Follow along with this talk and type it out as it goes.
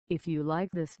If you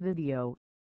like this video,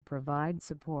 provide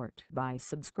support by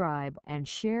subscribe and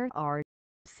share our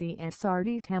CSRD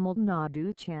Tamil Nadu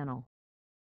channel.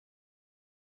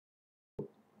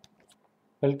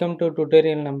 Welcome to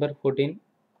tutorial number 14.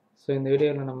 So இந்த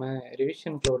வீடியோவில் நம்ம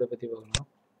revision க்ளவுடை பற்றி பார்க்கலாம்.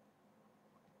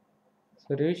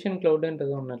 So revision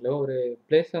க்ளவுடுன்றது ஒன்றும் இல்லை, ஒரு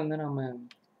பிளேஸை வந்து நம்ம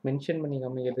மென்ஷன் பண்ணி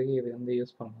காமிக்கிறதுக்கு இது வந்து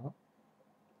யூஸ் பண்ணலாம்.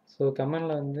 ஸோ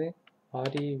கமெண்டில் வந்து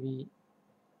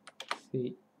REVC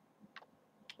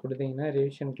கொடுத்தீங்கன்னா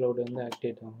ரிவிஷன் க்ளவுடு வந்து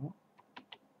ஆக்டிவேட் ஆகும்.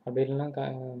 அப்படி இல்லைன்னா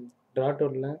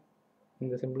ட்ராட்டோடில்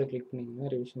இந்த சிம்பிளை கிளிக் பண்ணிங்கன்னா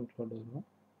ரிவிஷன் க்ளவுடு வரும்.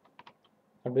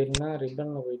 அப்படி இல்லைன்னா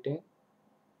ரிப்பனில் போயிட்டு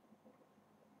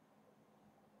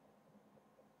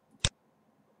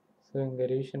ஸோ இங்கே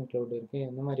ரிவிஷன் க்ளவுட் இருக்குது,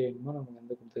 எந்த மாதிரி வேணுமோ நம்ம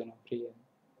வந்து கொடுத்துக்கலாம் ஃப்ரீயாக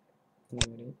இந்த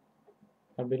மாதிரி.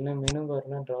 அப்படி இல்லைனா மெனு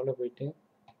பாரில் ட்ராவில் போயிட்டு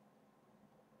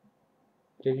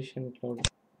ரிவிஷன் க்ளவுட்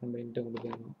அப்படின்ட்டு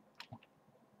கொடுத்துக்கலாம்.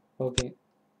 ஓகே,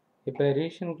 இப்போ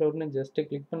ரிவிஷன் க்ளவுட்னு ஜஸ்ட்டு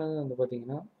கிளிக் பண்ணது வந்து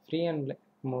பார்த்தீங்கன்னா ஃப்ரீ ஹேண்ட்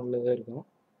மோடில் தான் இருக்கும்.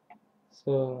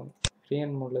 ஸோ ஃப்ரீ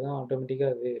ஹேண்ட் மோடில் தான்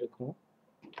ஆட்டோமேட்டிக்காக அது இருக்கும்.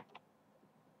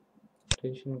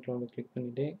 ரிவிஷன் க்ளவுடை கிளிக்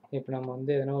பண்ணிவிட்டு இப்போ நம்ம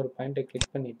வந்து எதனா ஒரு பாயிண்ட்டை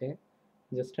கிளிக் பண்ணிவிட்டு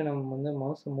ஜஸ்ட்டு நம்ம வந்து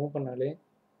மவுஸை மூவ் பண்ணாலே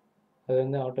அது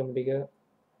வந்து ஆட்டோமேட்டிக்காக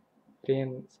ஃப்ரீ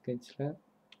ஹேண்ட் ஸ்கெட்சில்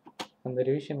அந்த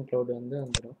ரிவிஷன் க்ளவுடு வந்து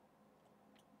வந்துடும்.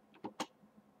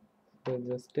 ஸோ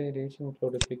ஜஸ்ட்டு ரிவிஷன்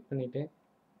க்ளவுடை கிளிக் பண்ணிவிட்டு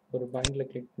ஒரு பாயிண்டில்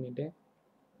கிளிக் பண்ணிவிட்டு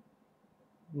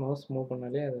மவுஸ் மூவ்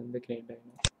பண்ணாலே அது வந்து க்ரியேட்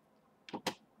ஆகிடும்.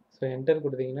 ஸோ என்டர்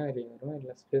கொடுத்தீங்கன்னா வெளியே வரும்,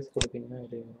 இல்லை ஸ்பேஸ் கொடுத்தீங்கன்னா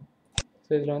வெளியே வரும். ஸோ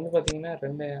இதில் வந்து பார்த்தீங்கன்னா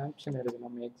 2 ஆப்ஷன் இருக்குது.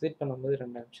 நம்ம எக்ஸிட் பண்ணும்போது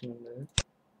 2 ஆப்ஷன் உள்ளது.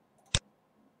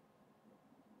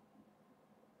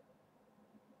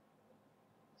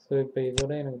 ஸோ இப்போ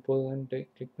இதோட எனக்கு போதும்ன்ட்டு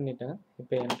கிளிக் பண்ணிட்டேன்.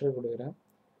 இப்போ என்டர் கொடுக்குறேன்.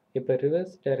 இப்போ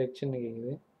ரிவர்ஸ் டைரெக்ஷன்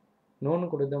கேட்குது.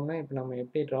 நோன்னு கொடுத்தோம்னா இப்போ நம்ம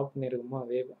எப்படி ட்ராப் பண்ணியிருக்கோமோ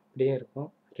அதே அப்படியே இருக்கும்.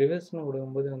 ரிவர்ஸ்னு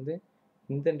கொடுக்கும்போது வந்து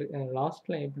இந்த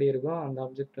லாஸ்ட்டில் எப்படி இருக்கோ அந்த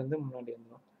ஆப்ஜெக்ட் வந்து முன்னாடி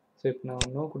வந்துடும். ஸோ இப்போ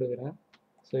நான் நோ கொடுக்குறேன்.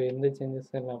 ஸோ எந்த சேஞ்சஸ்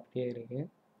எல்லாம் அப்படியே இருக்குது.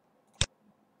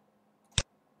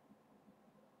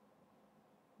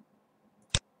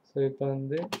 ஸோ இப்போ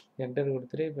வந்து என்டர்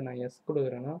கொடுத்துட்டு இப்போ நான் எஸ்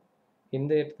கொடுக்குறேன்னா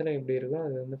இந்த இடத்துல எப்படி இருக்கோ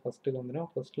அது வந்து ஃபஸ்ட்டுக்கு வந்துடும்,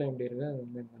 ஃபஸ்ட்டில் எப்படி இருக்கோ அது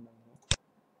வந்து இந்த வந்துடும்.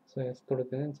 ஸோ எஸ்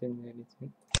கொடுத்தது சேஞ்ச் ஆகிடுச்சு.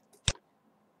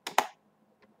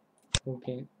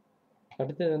 ஓகே,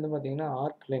 அடுத்தது வந்து பார்த்தீங்கன்னா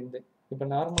ஆர்க் லென்த்து. இப்போ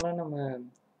நார்மலாக நம்ம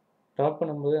ட்ராப்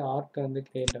பண்ணும்போது ஆர்க்கை வந்து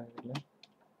க்ரியேட் ஆகுதுல்ல,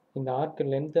 இந்த ஆர்க்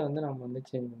லென்த்தை வந்து நம்ம வந்து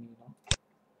சேஞ்ச் பண்ணிக்கலாம்.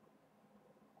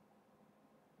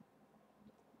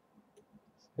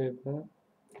 ஸோ இப்போ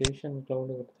ரிவிஷன்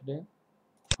க்ளவுடு கொடுத்துட்டு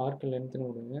ஆர்க் லென்த்துன்னு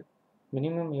கொடுங்க.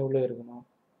 மினிமம் எவ்வளோ இருக்கணும்,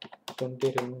 20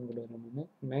 இருக்கணும்னு கொடுக்குறோம்.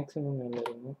 மேக்ஸிமம் எவ்வளோ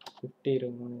இருக்கணும், 50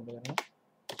 இருக்கணும்னு கொடுக்குறோம்.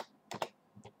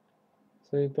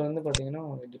 ஸோ இப்போ வந்து பார்த்தீங்கன்னா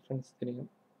உங்களுக்கு டிஃப்ரென்ஸ்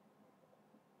தெரியும்.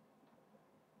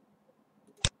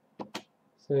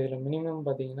 ஸோ இதில் மினிமம்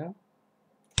பார்த்தீங்கன்னா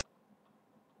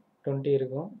 20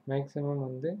 இருக்கும், மேக்ஸிமம்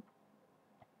வந்து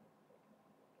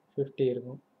 50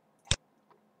 இருக்கும்.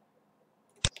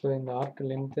 ஸோ இந்த ஆர்க்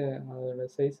லென்த்து அதோட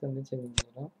சைஸ் வந்து சேஞ்ச்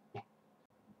பண்ணிக்கலாம்.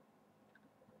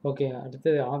 ஓகே,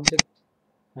 அடுத்தது ஆப்ஜெக்ட்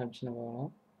ஆப்ஷனை பார்க்கலாம்.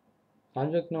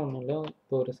 ஆப்ஜெக்ட்னா ஒன்றும் இல்லை,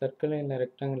 இப்போ ஒரு சர்க்கிள் இல்லை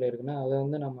ரெக்டாங்கிள் இருக்குன்னா அதை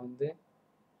வந்து நம்ம வந்து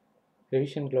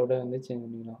ரிவிஷன் க்ளவுடை வந்து சேஞ்ச்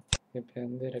பண்ணிக்கலாம். இப்போ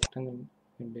வந்து ரெக்டாங்கிள்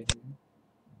எப்படி இருக்கு,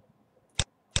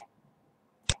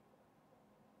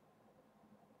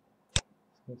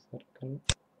 சர்க்கிள்.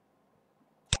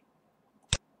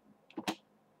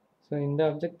 ஸோ இந்த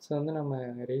ஆப்ஜெக்ட்ஸ் வந்து நம்ம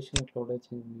ரிவிஷன் க்ளவுடை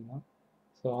சேஞ்ச் பண்ணிக்கலாம்.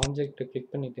 ஸோ ஆப்ஜெக்டை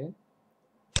கிளிக் பண்ணிவிட்டு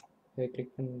இதை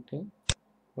கிளிக் பண்ணிவிட்டு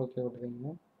ஓகே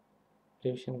கொடுத்தீங்கன்னா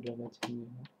ரிவிஷன் க்ளவுடை சேஞ்ச்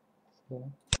பண்ணிக்கலாம். ஸோ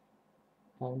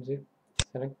ஆப்ஜெக்ட்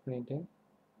செலக்ட் பண்ணிவிட்டு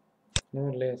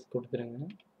இன்னும் லேயர்ஸ் கொடுத்துருங்க.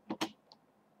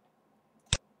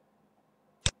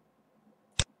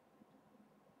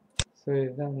 ஸோ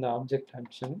இதுதான் இந்த ஆப்ஜெக்ட்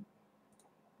ஆப்ஷன்.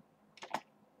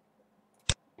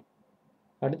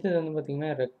 அடுத்தது வந்து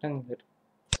பார்த்திங்கன்னா ரெக்டாங்கிள்.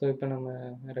 ஸோ இப்போ நம்ம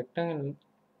ரெக்டாங்கிள்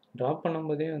ட்ராப்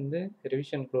பண்ணும்போதே வந்து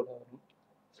ரிவிஷன் க்ளவுடாக வரும்.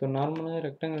 ஸோ நார்மலாக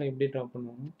ரெக்டாங்கிள் எப்படி ட்ராப்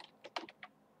பண்ணுவோம்,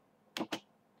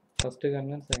 ஃபஸ்ட்டு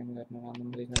கார்னர் செகண்ட் கார்னர் அந்த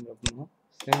மாதிரி தான் ட்ராப் பண்ணுவோம்.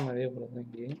 சேம் அதே போல் தான்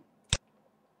இங்கே.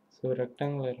 ஸோ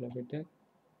ரெக்டாங்குலரில் போய்ட்டு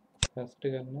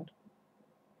first corner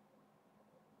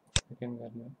second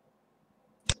corner.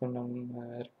 So நம்ம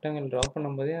ரெக்டாங்கிள் ட்ராப்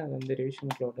பண்ணும்போதே அது வந்து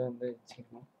ரிவிஷன் க்ளவுடாக வந்து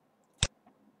வச்சுக்கணும்.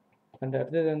 அண்ட்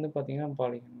அடுத்தது வந்து பார்த்திங்கன்னா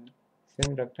பாலிகன்.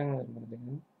 சேம் ரெக்டாங்குலர்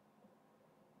பார்த்திங்கன்னா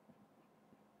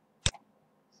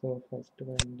ஸோ ஃபஸ்ட்டு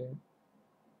பாயிண்ட்டு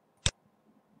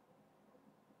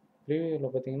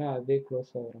ப்ரீவியூவில் பார்த்தீங்கன்னா அதே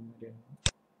க்ளோஸ் ஆகிற மாதிரி இருக்கும்.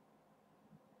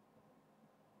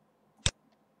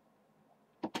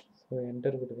 ஸோ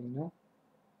என்டர் கொடுத்தீங்கன்னா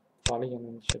பாலிகன்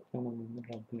ஷேப்பில் நம்ம வந்து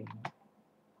ட்ராப் பண்ணிக்கலாம்.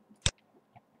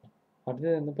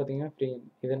 அடுத்தது வந்து பார்த்திங்கன்னா ஃப்ரீ ஹேண்ட்.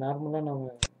 இதை நார்மலாக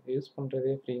நம்ம யூஸ்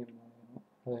பண்ணுறதே ஃப்ரீ ஹேண்ட் தான் வரும்,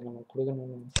 அதை நம்ம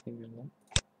கொடுக்கணும்னு அவசியம் இல்லை.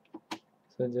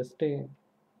 ஸோ ஜஸ்ட்டு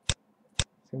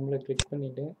சிம்பிளை கிளிக்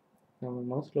பண்ணிவிட்டு நம்ம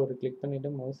மவுஸில் ஒரு கிளிக் பண்ணிவிட்டு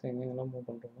மவுஸ் எங்கெங்கெல்லாம் மூவ்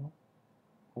பண்ணுறோமோ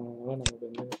அதனால் நமக்கு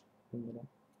வந்து வந்துடும்.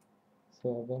 ஸோ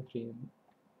அதுதான் ஃப்ரீ.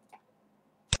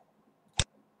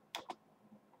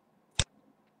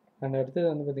 அண்ட் அடுத்தது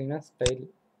வந்து பார்த்திங்கன்னா ஸ்டைல்.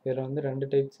 இதில் வந்து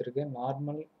 2 டைப்ஸ் இருக்குது,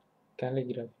 நார்மல்,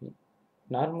 கேலிகிராஃபி.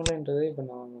 நார்மலுன்றது இப்போ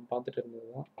நான் பார்த்துட்டு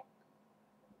இருந்தது தான்.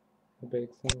 இப்போ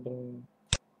எக்ஸாம்பிள்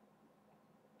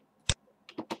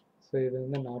ஸோ இது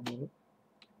வந்து நார்மல்.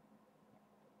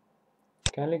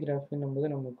 கேலிகிராஃபின்னும் போது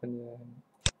நமக்கு கொஞ்சம்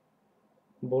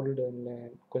போல்டு இல்லை,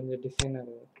 கொஞ்சம் டிசைனாக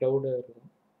இருக்கும், க்ளவுடாக இருக்கும்.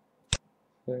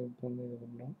 ஸோ இப்போ வந்து இது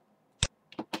பண்ணலாம்.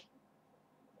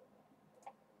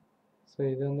 ஸோ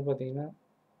இது வந்து பார்த்திங்கன்னா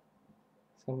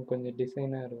கொஞ்சம்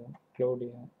டிசைனாக இருக்கும்,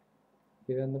 க்ளவுடியாக.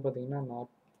 இது வந்து பார்த்திங்கன்னா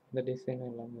இந்த டிசைன்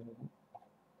எல்லாமே இருக்கும்.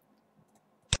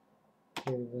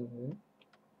 இது வந்து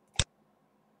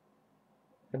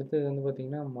அடுத்தது வந்து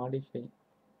பார்த்திங்கன்னா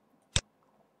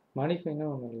மாடிஃபைனா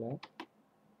ஒன்றும் இல்லை.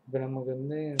 இப்போ நமக்கு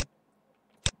வந்து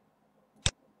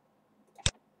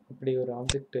இப்படி ஒரு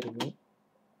ஆப்ஜெக்ட் இருக்குது,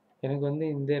 எனக்கு வந்து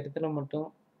இந்த இடத்துல மட்டும்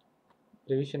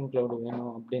ரிவிஷன் க்ளவுடு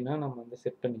வேணும் அப்படின்னா நம்ம வந்து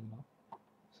செட் பண்ணிக்கலாம்.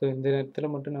 ஸோ இந்த இடத்துல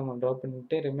மட்டும் நம்ம ட்ரா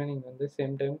பண்ணிவிட்டு ரிமைனிங் வந்து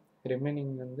சேம் டைம்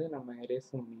ரிமைனிங் வந்து நம்ம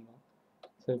எரேஸும் பண்ணிக்கலாம்.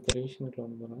 ஸோ இப்போ ரிவிஷன்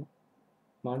க்ளவுடு போகிறோம்,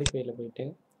 மாடிஃபைல போயிட்டு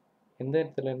எந்த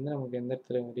இடத்துல இருந்து நமக்கு எந்த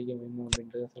இடத்துல வரைக்கும் வேணும்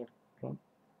அப்படின்றத செலக்ட் பண்ணுறோம்.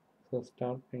 ஸோ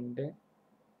ஸ்டார்ட் பண்ணிட்டு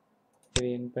இது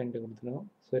end point கொடுத்துடும்.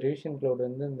 So revision cloud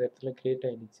வந்து இந்த இடத்துல க்ரியேட்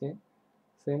ஆகிடுச்சு.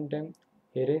 சேம் டைம்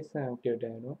எரேஸும் ஆக்டிவேட்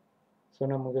ஆகிடும். ஸோ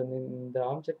நமக்கு வந்து இந்த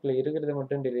ஆப்ஜெக்டில் இருக்கிறத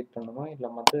மட்டும் டிலீட் பண்ணணுமா இல்லை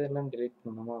மற்றதெல்லாம் டிலீட்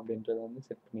பண்ணணுமா அப்படின்றத வந்து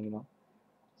செட் பண்ணிக்கலாம்.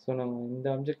 ஸோ நம்ம இந்த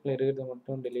ஆப்ஜெக்டில் இருக்கிறத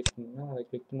மட்டும் டிலீட் பண்ணோம்னா அதை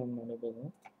கிளிக் பண்ணோம்னாலே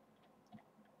போதும்.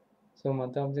 ஸோ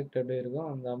மற்ற ஆப்ஜெக்ட் எப்படி இருக்கோ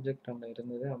அந்த ஆப்ஜெக்ட் அங்கே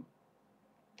இருந்தது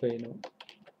போயிடும்.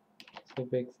 ஸோ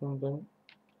இப்போ எக்ஸாம்பிள்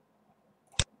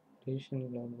ரிவிஷன்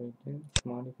க்ளவுட் போயிட்டு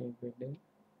மாடிஃபை போயிட்டு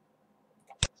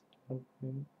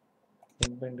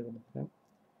எண்ட் பாயிண்ட் கொடுத்தேன்.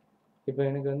 இப்போ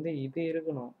எனக்கு வந்து இது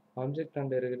இருக்கணும், ஆப்ஜெக்ட்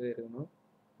அண்ட் இருக்கிறது இருக்கணும்.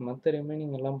 மற்ற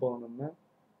ரிமைனிங் எல்லாம் போகணும்னா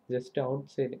ஜஸ்ட் அவுட்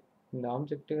சைடு, இந்த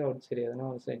ஆப்ஜெக்ட்டுக்கு அவுட் சைடு எதனா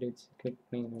ஒரு சைடு வச்சு கிளிக்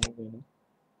பண்ணிங்கனாலே போயிடும்.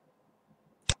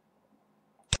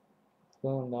 ஸோ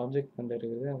அந்த ஆப்ஜெக்ட் அண்ட்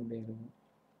இருக்கிறது அப்படி இருக்கும்.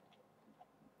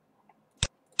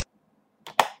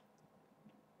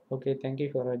 Okay, thank you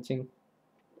for watching.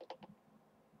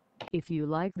 If you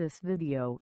like this video,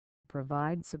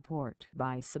 provide support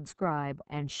by subscribe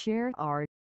and share our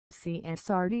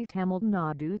CSRD Tamil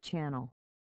Nadu channel.